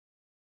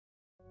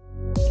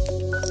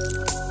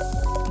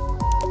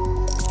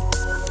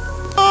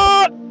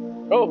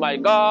Oh my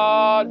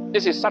God,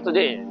 this is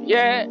Saturday.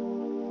 Here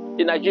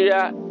in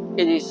Nigeria,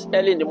 it is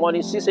early in the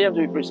morning, 6 a.m.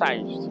 to be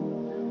precise.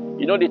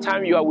 You know the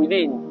time you are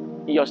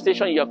within, in your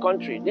station, in your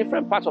country,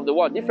 different parts of the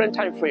world, different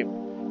time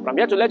frame. But I'm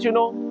here to let you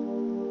know,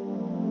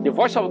 the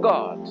voice of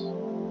God,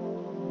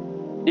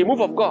 the move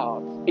of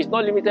God is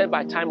not limited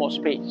by time or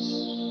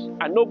space.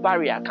 And no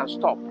barrier can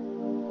stop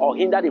or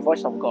hinder the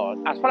voice of God.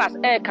 As far as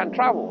air can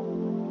travel,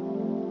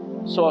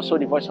 so also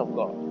the voice of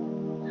God.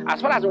 As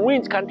far as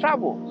wind can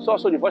travel, so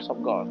also the voice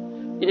of God.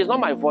 It is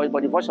not my voice,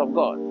 but the voice of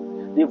God.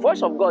 The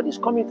voice of God is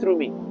coming through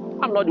me.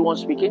 I'm not the one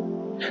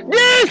speaking.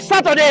 This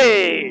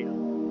Saturday,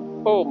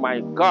 oh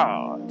my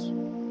God,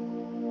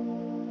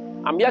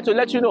 I'm here to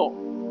let you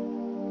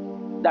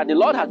know that the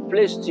Lord has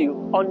placed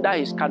you under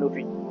His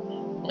canopy.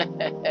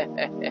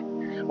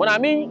 When I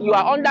mean you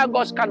are under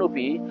God's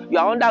canopy, you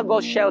are under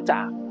God's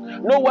shelter.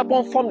 No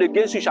weapon formed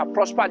against you shall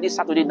prosper this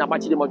Saturday in the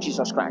mighty name of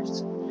Jesus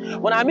Christ.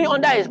 When I mean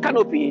under His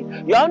canopy,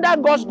 you are under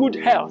God's good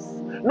health.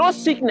 No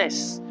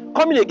sickness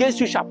coming against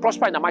you shall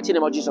prosper in the mighty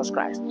name of Jesus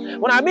Christ.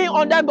 When I mean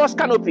under God's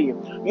canopy,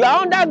 you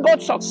are under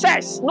God's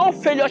success. No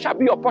failure shall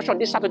be your portion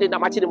this Saturday in the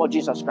mighty name of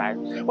Jesus Christ.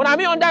 When I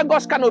mean under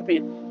God's canopy,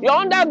 you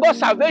are under God's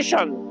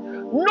salvation.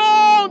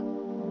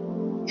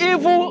 No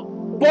evil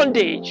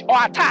bondage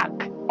or attack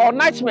or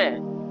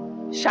nightmare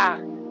shall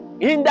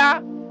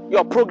hinder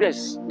your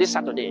progress this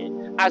Saturday.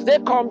 As they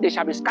come, they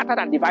shall be scattered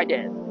and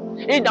divided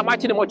in the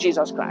mighty name of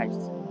Jesus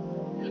Christ.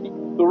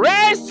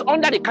 Rest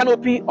under the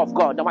canopy of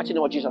God, the mighty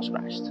name of Jesus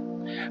Christ.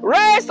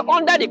 Rest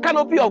under the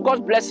canopy of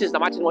God's blessings, the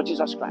mighty name of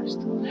Jesus Christ.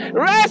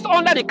 Rest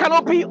under the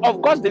canopy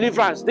of God's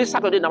deliverance this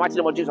Saturday, in the mighty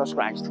name of Jesus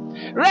Christ.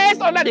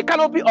 Rest under the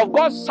canopy of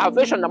God's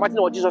salvation, in the mighty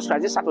name of Jesus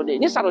Christ this Saturday.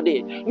 This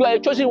Saturday, you are a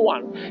chosen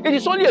one. It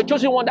is only a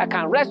chosen one that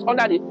can rest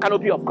under the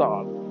canopy of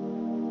God.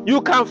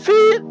 You can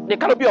feel the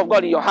canopy of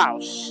God in your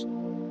house.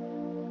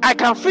 I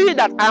can feel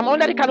that I am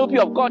under the canopy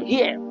of God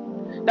here.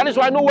 That is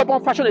why no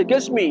weapon fashioned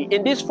against me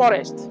in this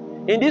forest,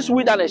 in this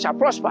wilderness shall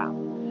prosper.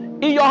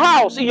 In your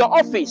house, in your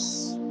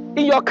office,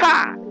 in your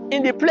car,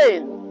 in the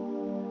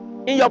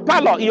plane, in your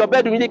parlor, in your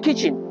bedroom, in the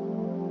kitchen,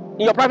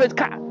 in your private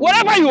car,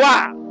 wherever you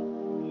are,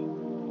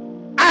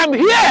 I am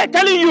here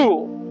telling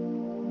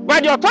you by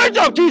the authority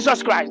of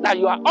Jesus Christ that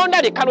you are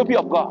under the canopy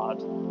of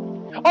God.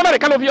 Under the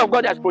canopy of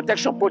God, there is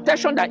protection.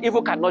 Protection that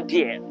evil cannot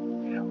dare.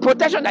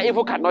 Protection that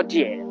evil cannot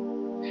dare.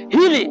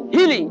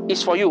 Healing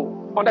is for you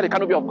under the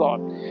canopy of God.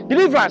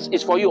 Deliverance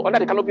is for you under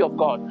the canopy of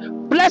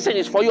God. Blessing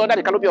is for you under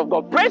the canopy of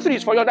God. Breakthrough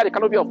is for you under the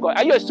canopy of God.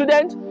 Are you a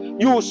student?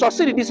 You will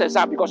succeed in this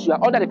exam because you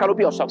are under the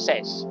canopy of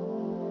success.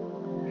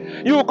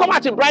 You will come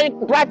out in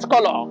bright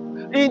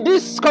color in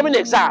this coming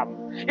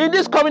exam. In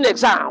this coming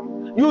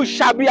exam, you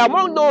shall be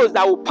among those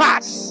that will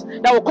pass,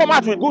 that will come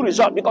out with good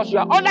results because you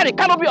are under the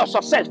canopy of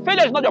success.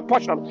 Failure is not your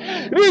portion.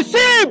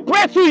 Receive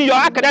breakthrough in your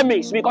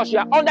academics because you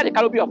are under the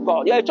canopy of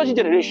God. You are a chosen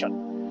generation.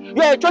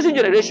 You are a chosen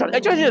generation.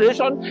 A chosen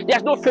generation, there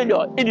is no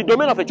failure in the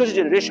domain of a chosen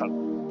generation.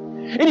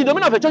 In the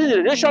domain of a chosen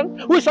generation,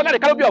 who is under the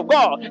canopy of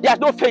God, there is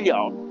no failure.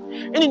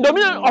 In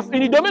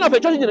the domain of a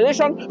chosen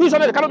generation, who is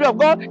under the canopy of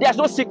God, there is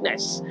no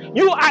sickness.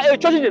 You are a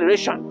chosen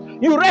generation.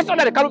 You rest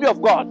under the canopy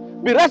of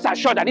God. Be rest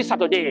assured that this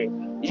Saturday,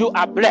 you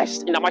are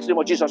blessed in the mighty name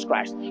of Jesus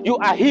Christ. You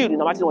are healed in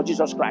the mighty name of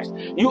Jesus Christ.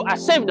 You are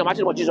saved in the mighty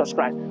name of Jesus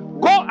Christ.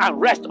 Go and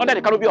rest under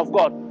the canopy of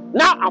God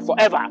now and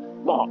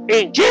forevermore.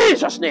 In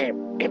Jesus'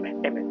 name,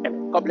 amen, amen,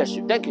 amen. God bless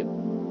you. Thank you.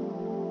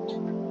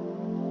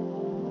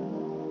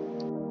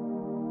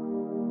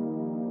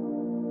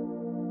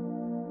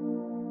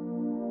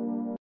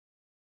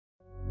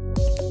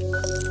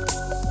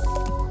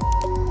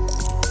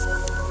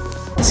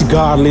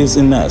 God lives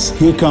in us.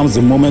 Here comes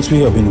the moment we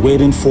have been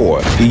waiting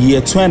for. The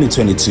year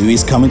 2022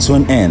 is coming to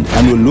an end,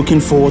 and we're looking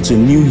forward to a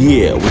new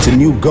year with a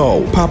new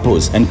goal,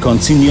 purpose, and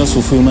continuous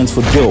fulfillment for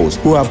those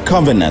who have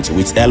covenant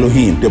with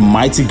Elohim, the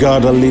mighty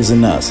God that lives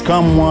in us.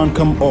 Come one,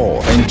 come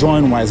all, and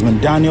join Wiseman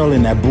Daniel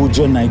in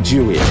Abuja,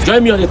 Nigeria.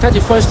 Join me on the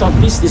 31st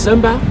of this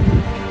December,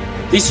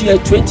 this year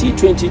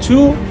 2022,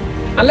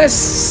 and let's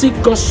seek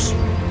God's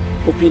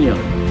opinion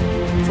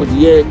for the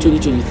year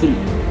 2023.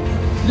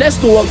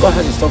 Let's know what God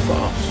has in store for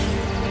us.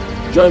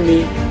 Join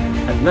me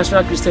at the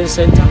National Christian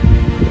Center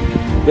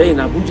there in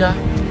Abuja.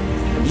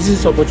 And this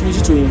is an opportunity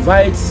to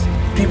invite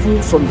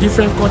people from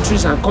different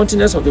countries and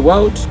continents of the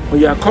world.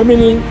 When you are coming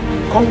in,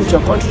 come with your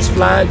country's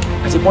flag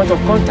as a point of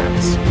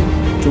contact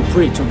to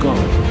pray to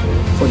God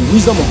for the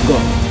wisdom of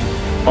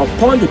God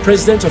upon the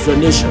president of your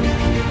nation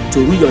to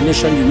rule your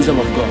nation the wisdom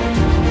of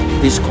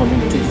God this coming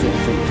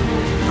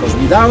 2023. Because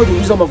without the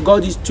wisdom of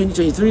God this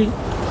 2023,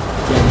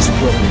 there is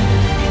problem.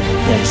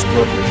 There is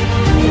problem.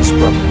 There is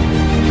problem.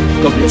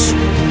 God bless you.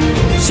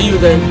 See you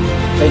then.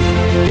 Thank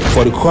you.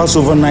 For the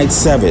crossover night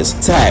service,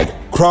 tag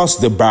Cross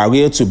the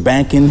Barrier to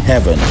Banking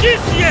Heaven.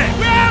 This year,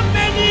 where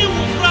many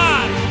will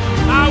cry,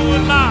 I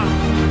will laugh.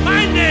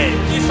 My name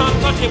is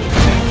untouchable.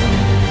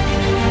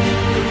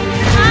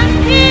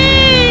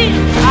 Auntie!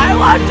 I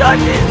want to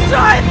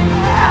destroy them.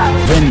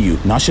 Venue,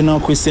 National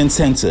Christian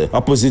Center,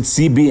 opposite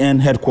CBN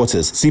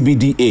headquarters,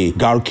 CBDA,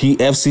 Garki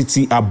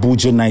FCT,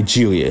 Abuja,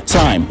 Nigeria.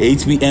 Time,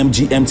 8 p.m.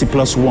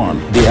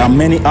 GMT+1. There are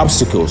many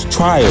obstacles,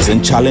 trials,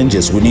 and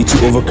challenges we need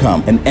to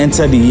overcome and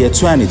enter the year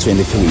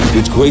 2023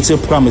 with greater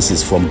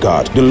promises from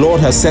God. The Lord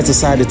has set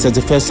aside the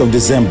 31st of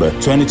December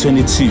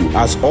 2022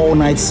 as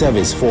all-night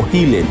service for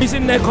healing. He's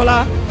in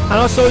Nicola and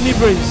also knee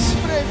brace.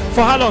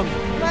 For how long?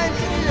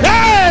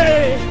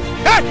 Hey!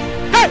 Hey!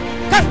 Hey!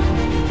 Hey!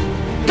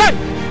 Hey!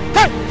 Hey!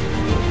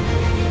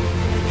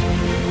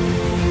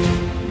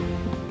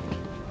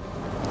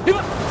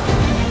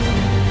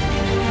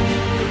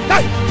 Hey!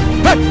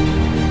 Hey!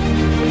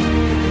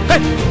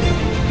 Hey!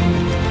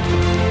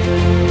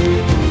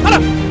 Turn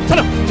up! Turn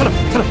up! Turn up!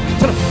 Turn up!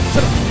 Turn up!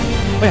 Turn up!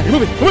 Oh yeah,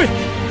 move it! Move it!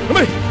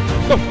 Move it!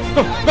 Go!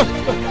 Go! Go!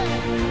 Go!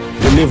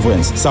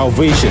 Deliverance,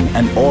 salvation,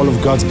 and all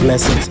of God's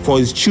blessings for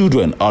His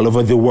children all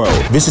over the world.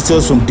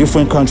 Visitors from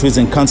different countries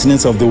and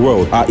continents of the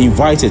world are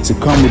invited to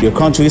come with your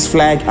country's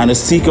flag and a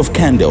stick of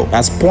candle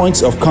as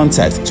points of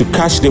contact to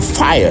catch the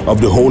fire of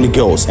the Holy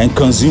Ghost and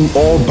consume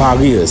all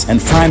barriers and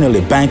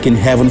finally bank in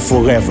heaven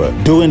forever.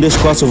 During this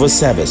crossover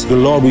service, the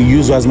Lord will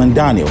use Rasman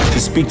Daniel to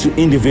speak to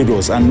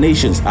individuals and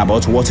nations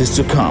about what is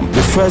to come.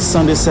 The first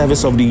Sunday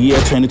service of the year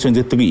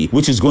 2023,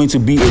 which is going to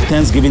be a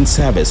Thanksgiving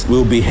service,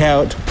 will be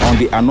held on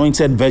the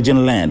Anointed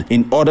Virgin Land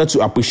in order to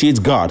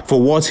appreciate God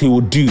for what He will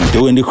do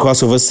during the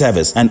crossover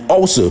service and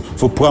also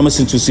for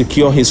promising to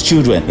secure His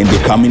children in the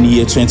coming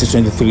year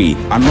 2023.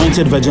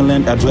 Anointed Virgin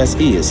Land address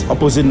is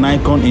opposite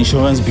Nikon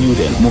Insurance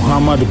Building,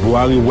 Muhammad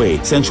Buhari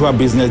Way, Central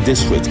Business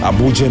District,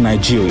 Abuja,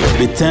 Nigeria.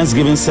 The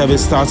Thanksgiving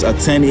service starts at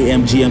 10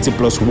 a.m.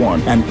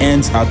 GMT+1 and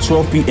ends at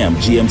 12 p.m.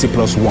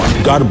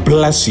 GMT+1. God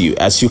bless you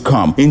as you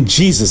come. In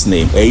Jesus'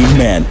 name,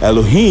 amen.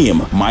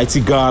 Elohim,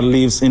 mighty God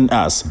lives in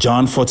us.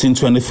 John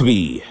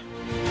 14:23.